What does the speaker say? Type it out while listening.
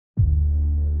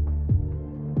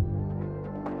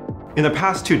In the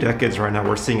past 2 decades right now,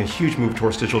 we're seeing a huge move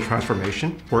towards digital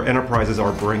transformation, where enterprises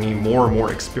are bringing more and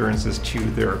more experiences to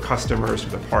their customers, to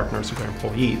their partners, to their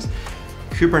employees.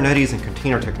 Kubernetes and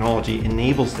container technology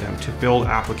enables them to build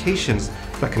applications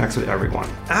that connects with everyone.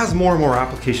 As more and more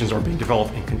applications are being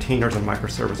developed in containers and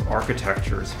microservice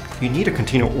architectures, you need a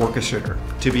container orchestrator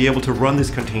to be able to run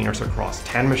these containers across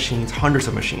 10 machines, hundreds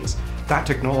of machines. That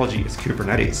technology is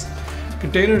Kubernetes.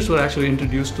 Containers were actually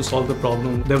introduced to solve the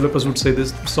problem. Developers would say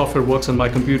this software works on my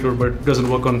computer, but doesn't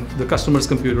work on the customer's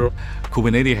computer.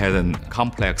 Kubernetes has a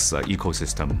complex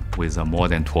ecosystem with more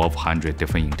than 1,200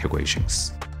 different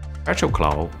integrations. Spectro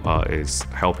Cloud is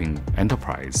helping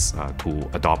enterprise to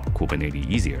adopt Kubernetes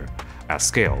easier at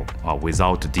scale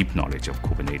without deep knowledge of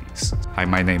Kubernetes. Hi,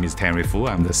 my name is Henry Fu.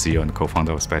 I'm the CEO and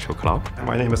co-founder of Spectro Cloud.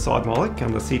 My name is Saad Malik.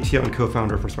 I'm the CTO and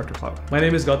co-founder for Spectro Cloud. My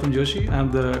name is Gautam Joshi.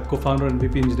 I'm the co-founder and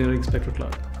VP Engineering Spectro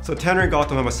Cloud. So Tanner,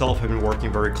 Gautam, and myself have been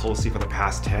working very closely for the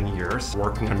past 10 years,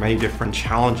 working on many different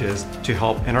challenges to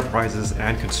help enterprises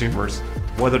and consumers,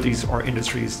 whether these are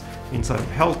industries inside of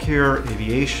healthcare,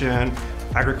 aviation,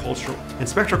 agriculture. And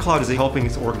Spectro Cloud is helping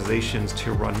its organizations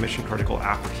to run mission-critical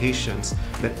applications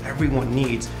that everyone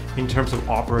needs in terms of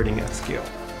operating at scale.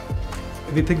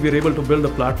 We think we're able to build a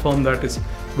platform that is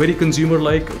very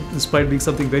consumer-like, despite being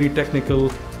something very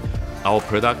technical. Our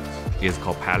product is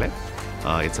called Palette.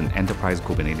 It's an enterprise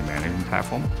Kubernetes management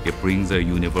platform. It brings a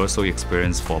universal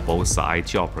experience for both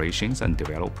IT operations and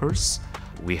developers.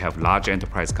 We have large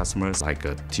enterprise customers like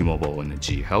T-Mobile and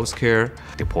GE Healthcare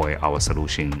deploy our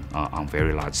solution on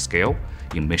very large scale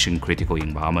in mission-critical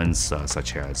environments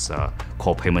such as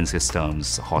core payment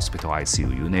systems, hospital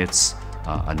ICU units,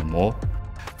 and more.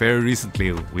 Very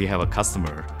recently, we have a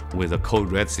customer with a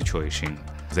code red situation.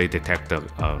 They detect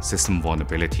a system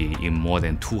vulnerability in more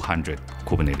than 200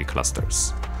 Kubernetes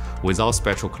clusters. Without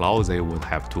Spectro Cloud, they would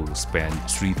have to spend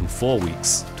 3 to 4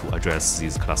 weeks to address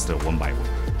these clusters one by one.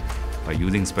 By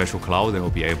using Spectro Cloud, they will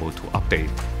be able to update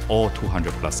all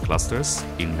 200 plus clusters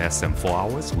in less than 4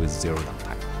 hours with zero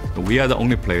downtime. We are the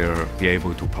only player be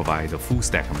able to provide the full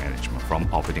stack management from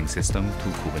operating system to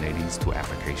Kubernetes to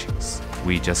applications.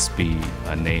 We just be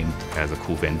named as a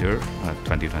cool vendor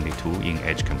 2022 in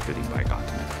edge computing by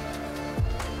Gartner.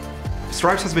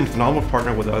 Stripes has been a phenomenal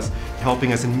partner with us,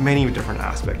 helping us in many different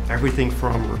aspects. Everything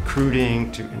from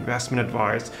recruiting to investment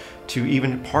advice to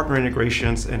even partner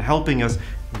integrations and helping us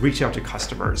reach out to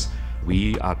customers.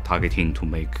 We are targeting to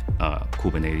make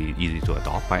Kubernetes easy to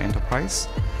adopt by enterprise.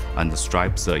 And the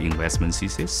Stripes investment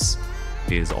thesis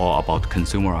is all about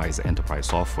consumerized enterprise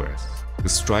software.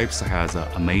 Stripes has an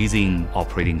amazing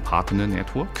operating partner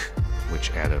network,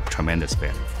 which add a tremendous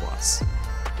value for us.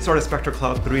 We started Spectro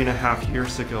Cloud 3.5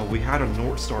 years ago. We had a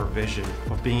North Star vision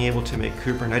of being able to make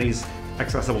Kubernetes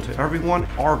accessible to everyone.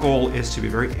 Our goal is to be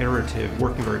very iterative,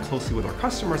 working very closely with our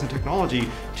customers and technology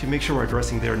to make sure we're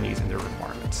addressing their needs and their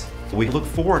requirements. We look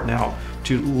forward now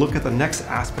to look at the next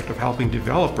aspect of helping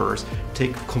developers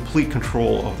take complete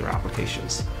control of their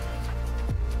applications.